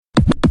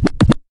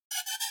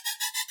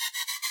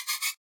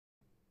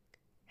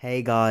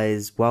Hey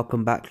guys,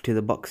 welcome back to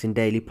the Boxing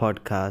Daily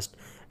Podcast,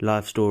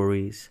 Live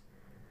Stories.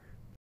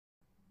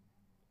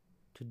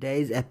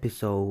 Today's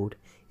episode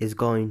is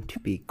going to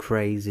be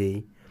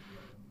crazy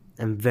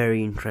and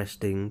very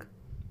interesting.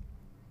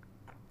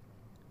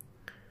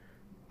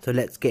 So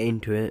let's get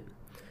into it.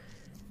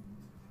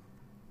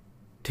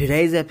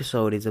 Today's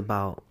episode is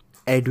about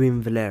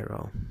Edwin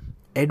Valero.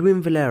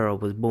 Edwin Valero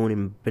was born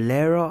in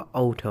Valero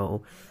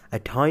Alto, a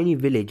tiny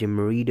village in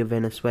Merida,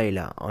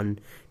 Venezuela, on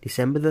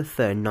December the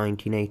 3rd,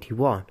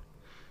 1981.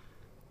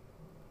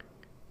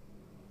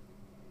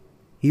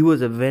 He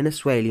was a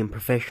Venezuelan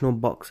professional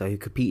boxer who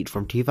competed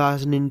from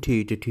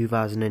 2002 to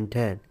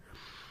 2010.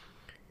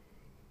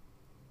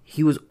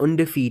 He was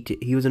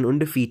an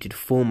undefeated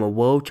former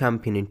world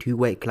champion in two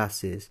weight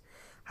classes,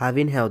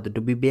 having held the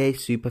WBA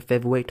super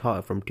featherweight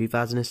title from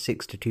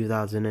 2006 to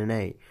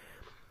 2008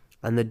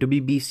 and the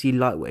WBC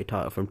lightweight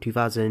title from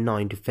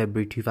 2009 to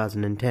February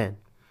 2010.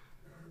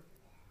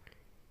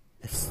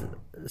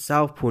 A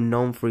southpaw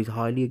known for his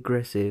highly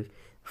aggressive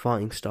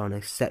fighting style and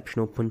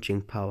exceptional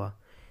punching power,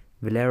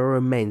 Valero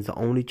remains the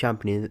only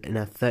champion in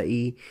a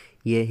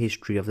 30-year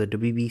history of the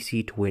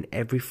WBC to win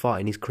every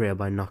fight in his career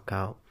by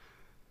knockout.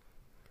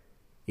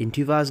 In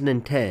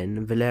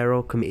 2010,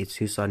 Valero committed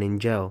suicide in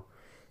jail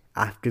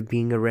after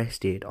being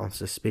arrested on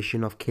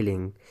suspicion of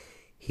killing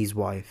his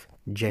wife,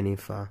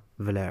 Jennifer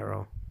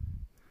Valero.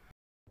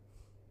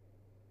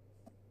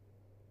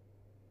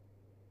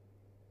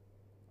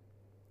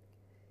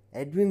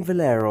 Edwin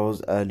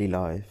Valero's early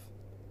life.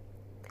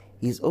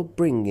 His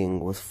upbringing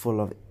was full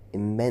of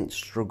immense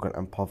struggle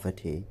and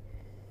poverty.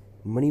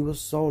 Money was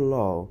so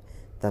low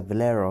that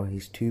Valero,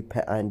 his two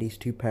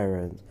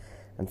parents,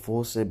 and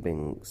four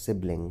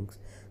siblings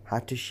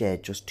had to share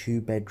just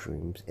 2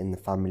 bedrooms in the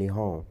family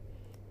home.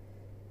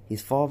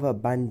 His father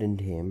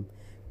abandoned him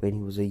when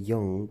he was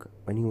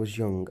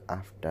young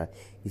after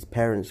his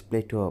parents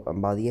split up,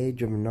 and by the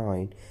age of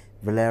 9,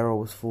 Valero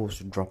was forced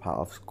to drop out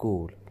of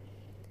school.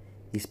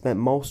 He spent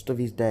most of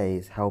his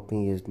days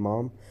helping his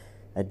mom,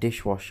 a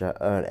dishwasher,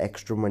 earn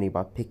extra money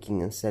by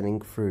picking and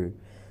selling fruit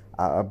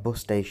at a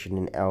bus station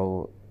in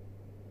El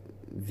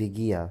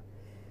Vigia.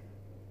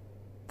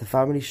 The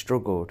family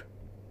struggled,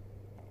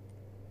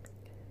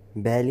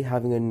 barely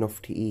having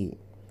enough to eat.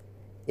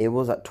 It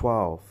was at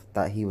 12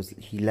 that he was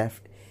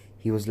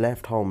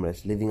left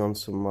homeless, living on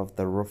some of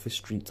the roughest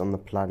streets on the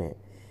planet.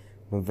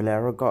 When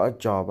Valero got a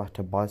job at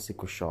a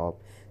bicycle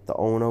shop, the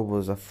owner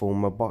was a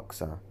former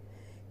boxer.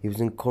 He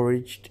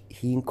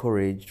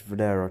encouraged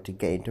Valero to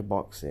get into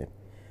boxing,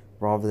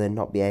 rather than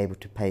not be able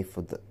to pay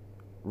for the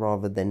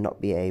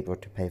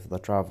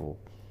travel.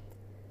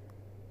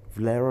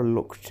 Valero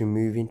looked to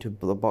move into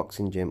the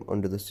boxing gym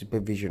under the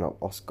supervision of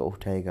Oscar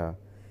Ortega.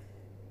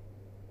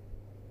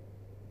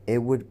 It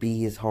would be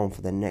his home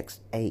for the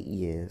next 8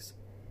 years.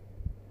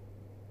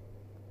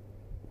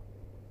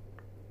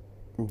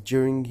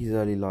 During his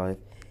early life,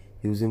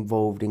 he was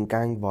involved in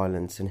gang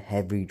violence and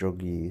heavy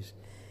drug use.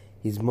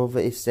 His mother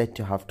is said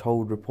to have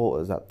told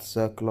reporters that the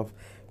circle of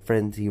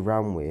friends he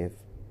ran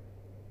with,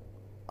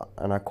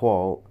 and I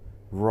quote,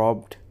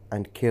 robbed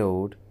and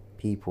killed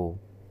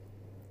people,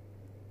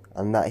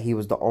 and that he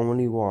was the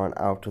only one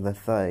out of the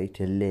 30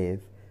 to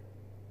live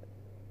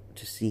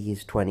to see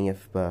his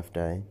 20th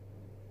birthday.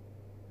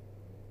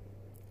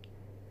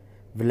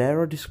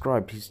 Valero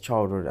described his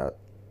childhood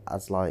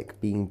as like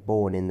being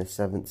born in the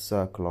 7th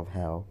circle of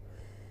hell,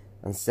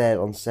 and said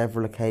on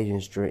several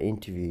occasions during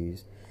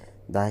interviews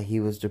that he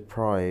was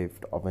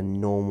deprived of a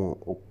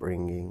normal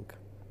upbringing.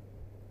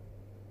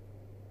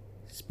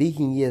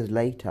 Speaking years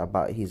later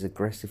about his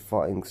aggressive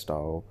fighting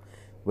style,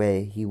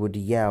 where he would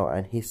yell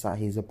and hiss at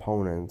his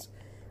opponents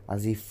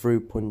as he threw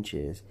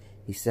punches,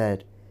 he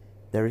said,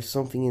 "There is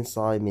something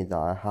inside me that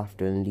I have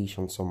to unleash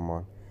on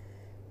someone.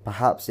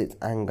 Perhaps it's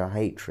anger,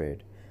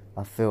 hatred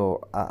I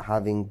feel at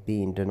having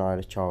been denied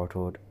a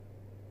childhood."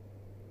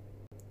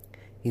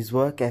 His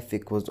work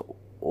ethic was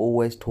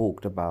always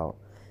talked about,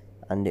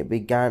 and it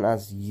began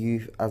as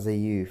a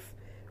youth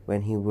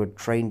when he would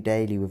train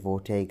daily with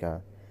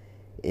Ortega.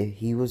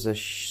 He was a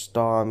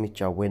star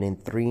amateur, winning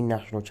 3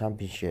 national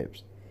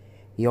championships.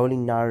 He only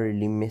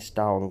narrowly missed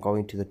out on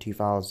going to the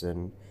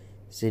 2000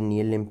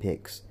 Sydney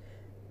Olympics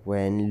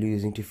when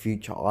losing to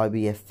future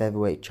IBF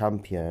featherweight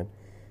champion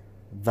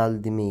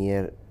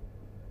Vladimir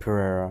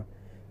Pereira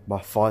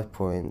by 5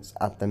 points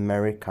at the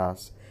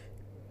Maracas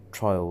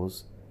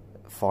Trials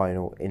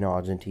final in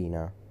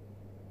Argentina.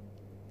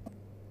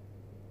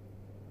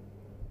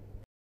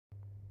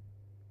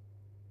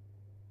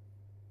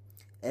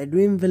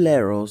 Edwin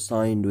Valero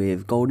signed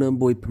with Golden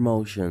Boy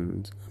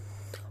Promotions,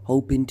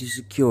 hoping to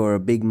secure a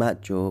big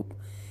matchup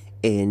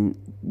in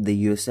the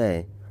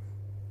USA.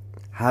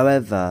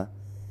 However,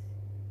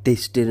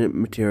 this didn't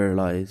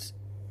materialize,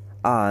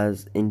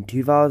 as in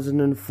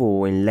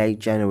 2004, in late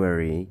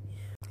January,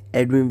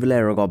 Edwin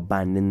Valero got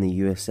banned in the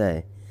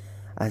USA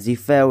as he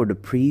failed a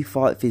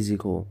pre-fight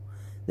physical.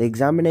 The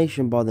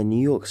examination by the New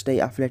York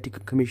State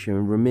Athletic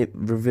Commission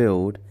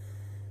revealed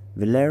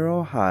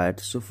Valero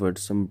had suffered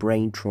some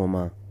brain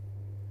trauma.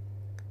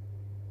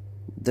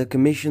 The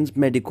Commission's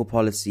medical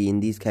policy in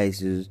these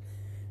cases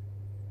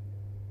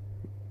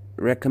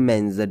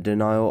recommends the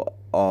denial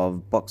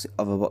of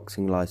a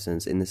boxing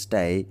license in the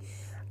state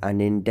and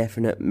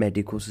indefinite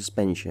medical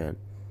suspension.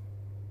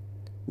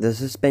 The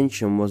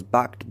suspension was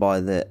backed by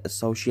the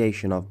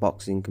Association of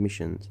Boxing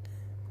Commissions,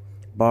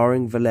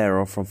 barring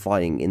Valero from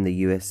fighting in the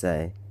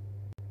USA.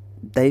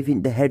 They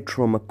think the head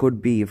trauma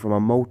could be from a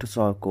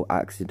motorcycle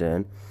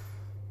accident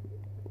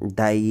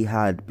that he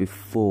had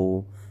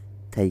before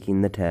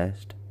taking the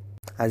test,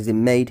 as it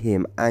made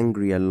him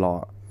angry a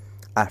lot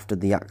after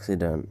the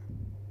accident.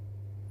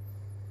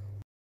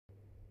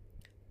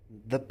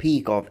 The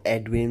peak of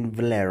Edwin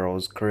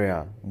Valero's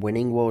career,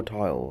 winning world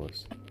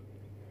titles.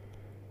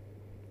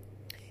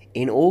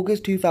 In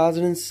August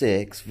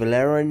 2006,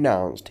 Valero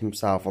announced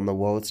himself on the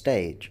world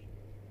stage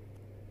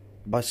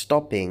by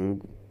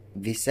stopping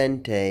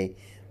Vicente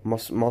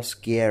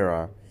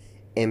Mosquera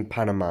in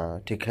Panama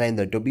to claim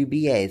the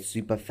WBA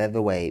super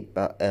featherweight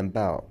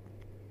belt.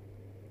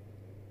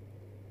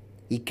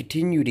 He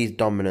continued his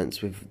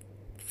dominance with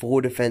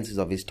 4 defenses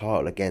of his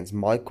title against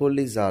Michael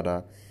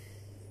Lizada,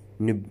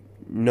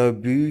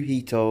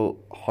 Nobuhito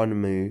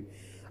Honmu,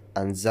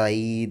 and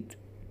Zaid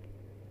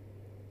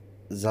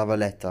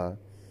Zavaleta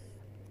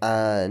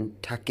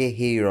and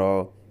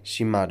Takehiro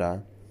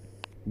Shimada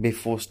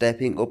before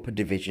stepping up a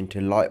division to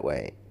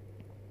lightweight.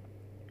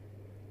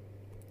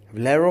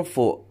 Valero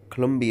fought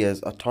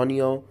Colombia's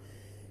Antonio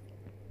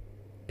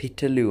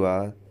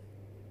Pitalua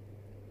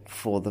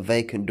for the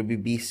vacant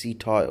WBC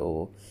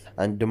title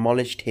and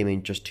demolished him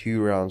in just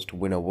 2 rounds to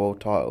win a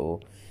world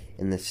title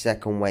in a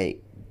second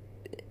weight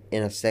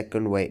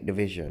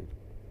division.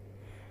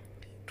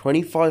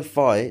 25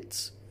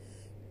 fights,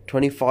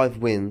 25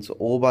 wins,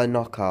 all by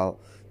knockout.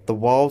 The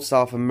wild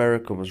South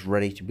American was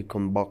ready to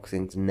become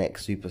boxing's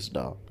next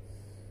superstar.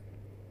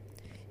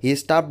 He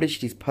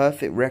established his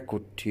perfect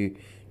record to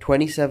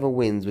 27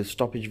 wins with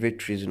stoppage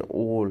victories in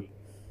all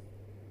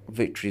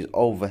victories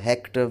over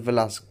Hector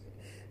Velasquez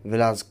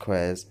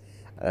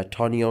and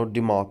Antonio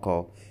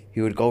DeMarco,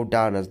 who would go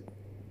down as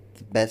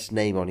the best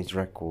name on his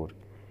record.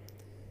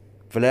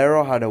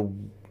 Valero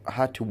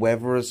had to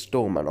weather a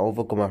storm and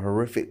overcome a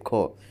horrific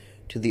cut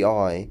to the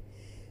eye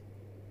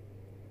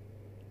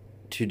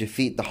to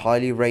defeat the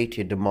highly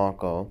rated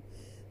DeMarco.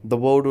 The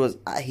world was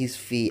at his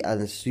feet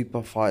and the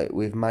super fight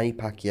with Manny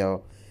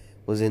Pacquiao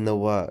was in the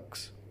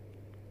works.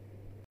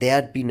 There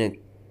had been a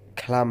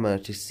clamour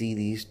to see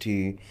these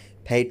two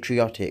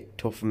patriotic,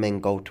 tough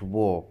men go to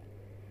war,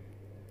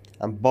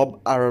 and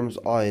Bob Arum's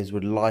eyes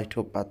would light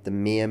up at the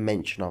mere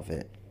mention of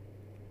it.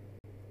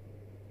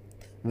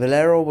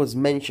 Valero was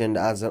mentioned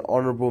as an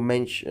honourable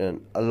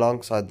mention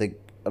alongside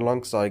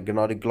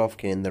Gennady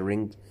Golovkin in the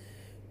ring's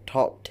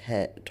top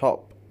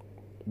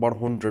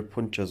 100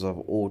 punchers of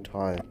all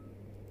time.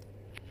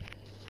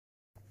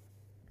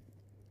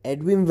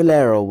 Edwin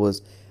Valero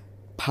was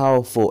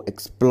powerful,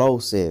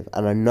 explosive,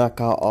 and a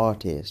knockout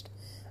artist,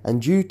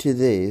 and due to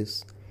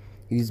this,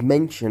 he was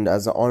mentioned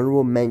as an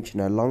honourable mention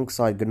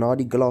alongside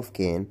Gennady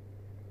Golovkin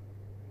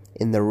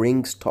in the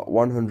ring's top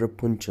 100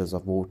 punchers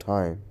of all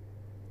time.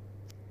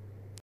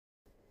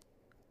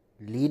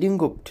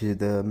 Leading up to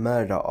the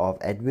murder of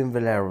Edwin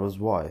Valero's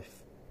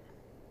wife,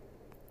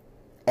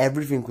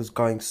 everything was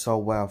going so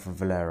well for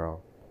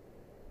Valero.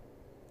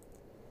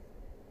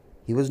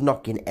 He was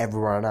knocking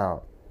everyone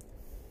out.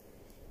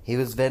 He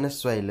was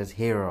Venezuela's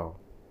hero.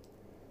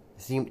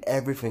 It seemed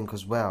everything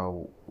was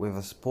well with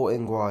a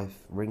supporting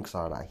wife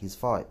ringside at his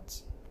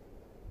fights.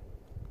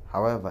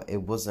 However,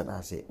 it wasn't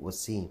as it was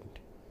seemed,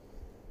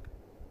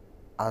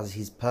 as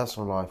his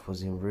personal life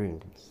was in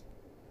ruins.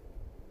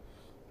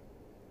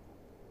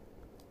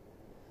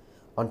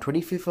 On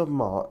 25th of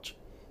March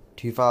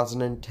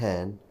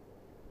 2010,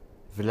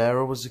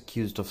 Valero was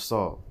accused of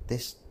assault.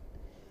 This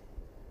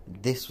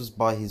was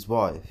by his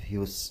wife, who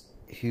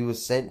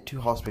was sent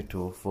to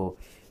hospital for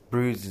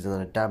bruises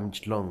and a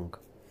damaged lung.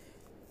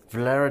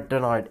 Valero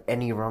denied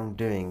any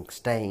wrongdoing,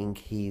 stating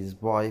his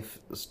wife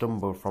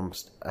stumbled from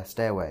a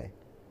stairway.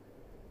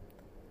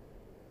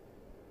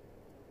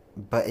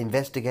 But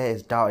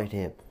investigators doubted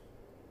him.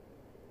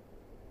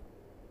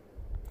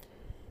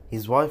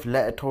 His wife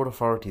later told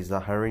authorities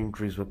that her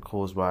injuries were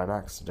caused by an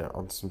accident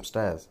on some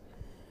stairs,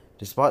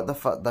 despite the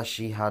fact that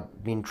she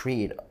had been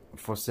treated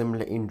for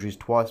similar injuries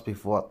twice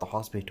before at the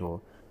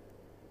hospital.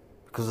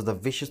 Because of the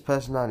vicious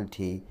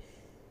personality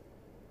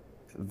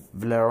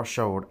Valero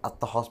showed at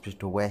the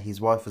hospital where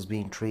his wife was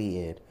being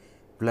treated,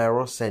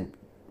 Valero was sent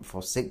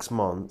for 6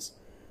 months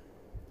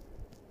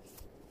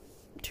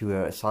to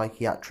a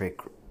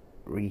psychiatric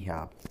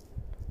rehab.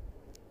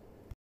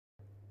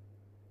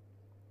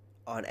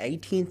 On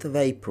 18th of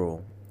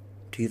April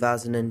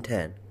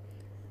 2010,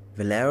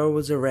 Valero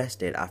was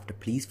arrested after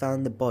police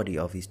found the body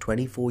of his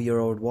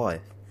 24-year-old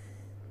wife,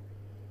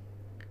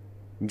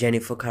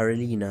 Jennifer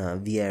Carolina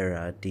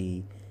Vieira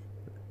de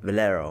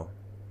Valero,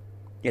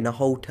 in a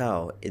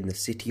hotel in the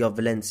city of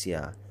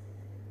Valencia,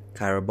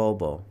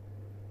 Carabobo.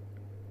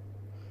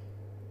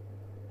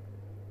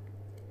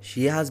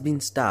 She has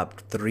been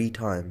stabbed 3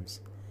 times.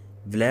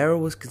 Valero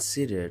was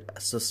considered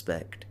a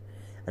suspect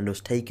and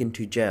was taken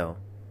to jail.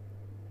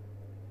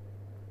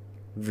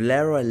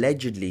 Valero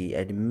allegedly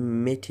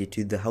admitted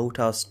to the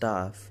hotel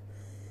staff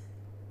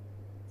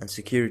and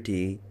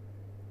security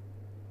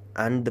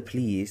and the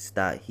police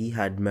that he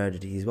had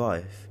murdered his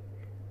wife.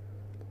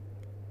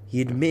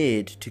 He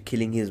admitted to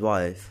killing his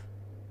wife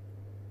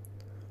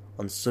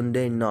on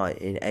Sunday night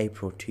in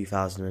April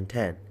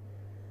 2010.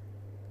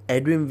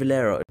 Edwin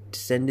Valero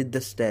descended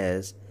the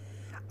stairs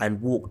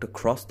and walked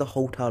across the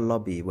hotel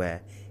lobby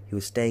where he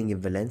was staying in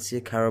Valencia,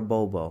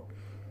 Carabobo,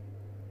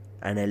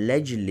 and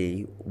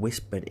allegedly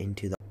whispered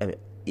into the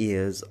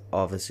ears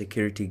of a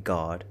security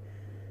guard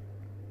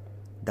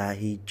that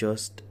he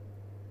just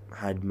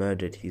had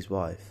murdered his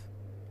wife.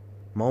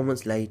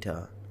 Moments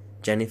later,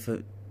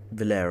 Jennifer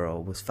Valero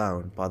was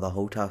found by the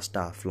hotel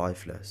staff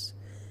lifeless,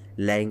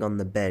 laying on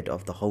the bed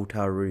of the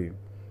hotel room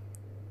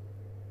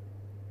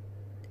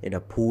in a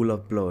pool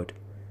of blood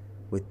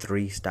with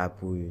 3 stab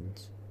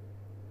wounds.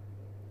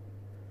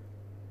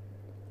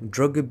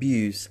 Drug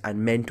abuse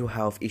and mental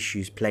health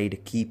issues played a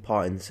key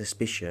part in the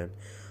suspicion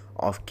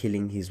of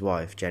killing his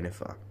wife,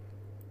 Jennifer.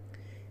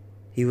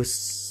 He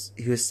was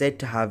said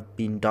to have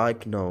been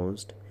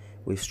diagnosed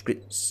with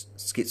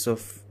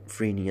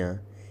schizophrenia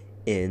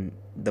in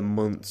the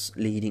months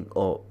leading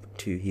up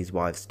to his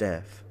wife's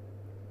death.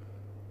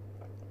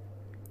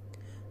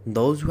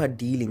 Those who had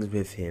dealings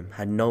with him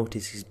had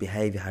noticed his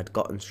behaviour had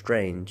gotten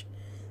strange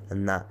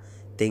and that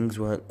things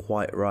weren't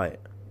quite right.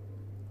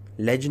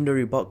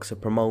 Legendary boxing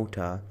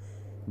promoter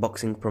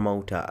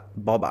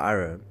Bob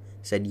Arum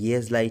said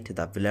years later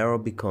that Valero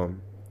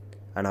became,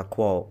 and I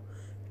quote,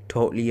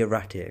 totally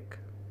erratic,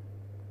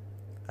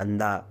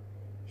 and that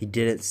he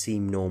didn't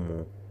seem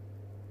normal.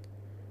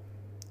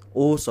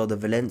 Also, the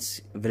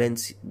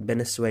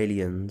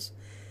Venezuelans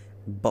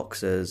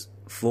boxer's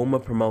former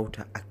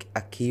promoter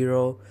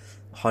Akira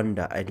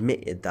Honda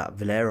admitted that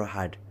Valero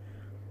had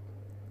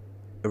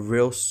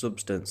real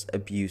substance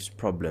abuse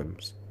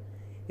problems.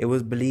 It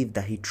was believed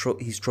that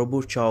his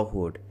troubled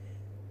childhood,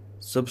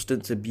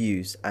 substance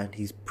abuse, and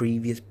his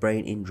previous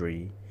brain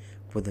injury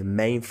were the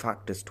main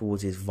factors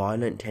towards his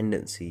violent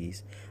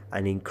tendencies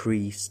and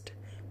increased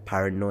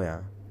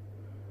paranoia.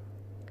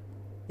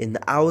 In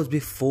the hours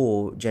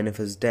before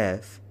Jennifer's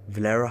death,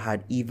 Valero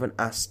had even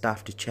asked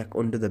staff to check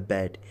under the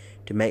bed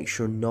to make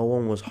sure no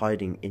one was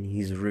hiding in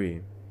his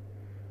room.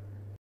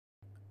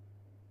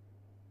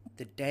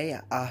 The day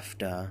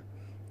after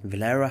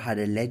Valero had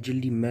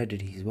allegedly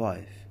murdered his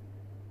wife,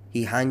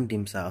 he hanged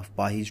himself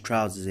by his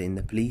trousers in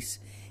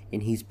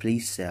his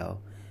police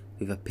cell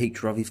with a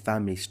picture of his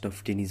family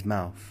stuffed in his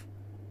mouth.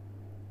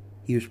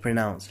 He was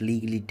pronounced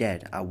legally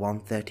dead at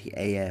 1:30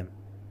 a.m.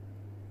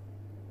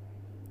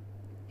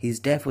 His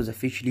death was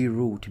officially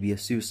ruled to be a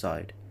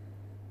suicide,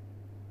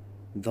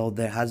 though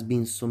there has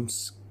been some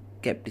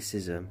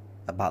skepticism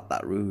about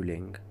that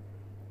ruling.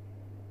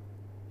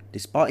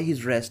 Despite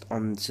his arrest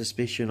on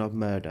suspicion of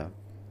murder,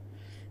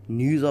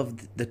 news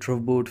of the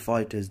troubled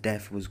fighter's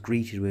death was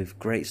greeted with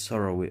great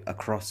sorrow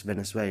across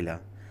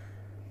Venezuela.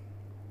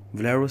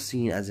 Valero was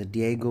seen as a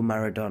Diego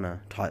Maradona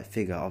type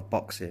figure of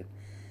boxing,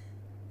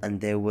 and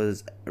there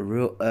was a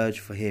real urge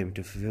for him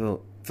to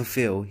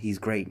fulfill his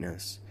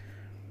greatness.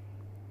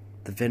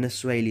 The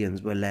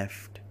Venezuelans were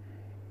left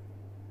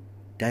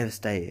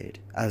devastated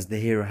as the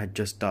hero had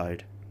just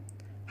died.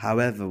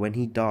 However, when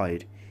he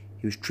died,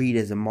 he was treated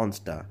as a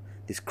monster,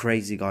 this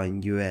crazy guy in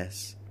the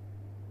US,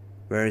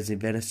 whereas in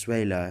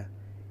Venezuela,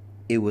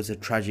 it was a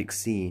tragic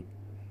scene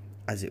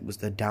as it was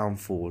the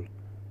downfall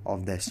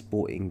of their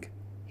sporting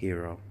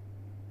hero.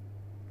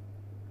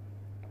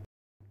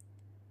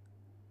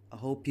 I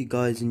hope you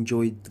guys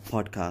enjoyed the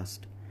podcast.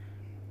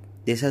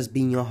 This has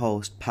been your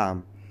host,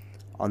 Pam,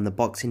 on the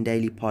Boxing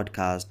Daily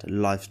Podcast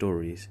Life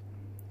Stories.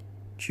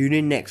 Tune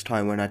in next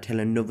time when I tell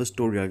another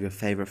story of your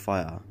favourite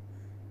fighter.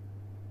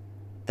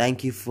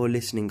 Thank you for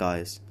listening,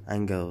 guys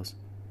and girls.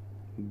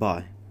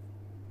 Bye.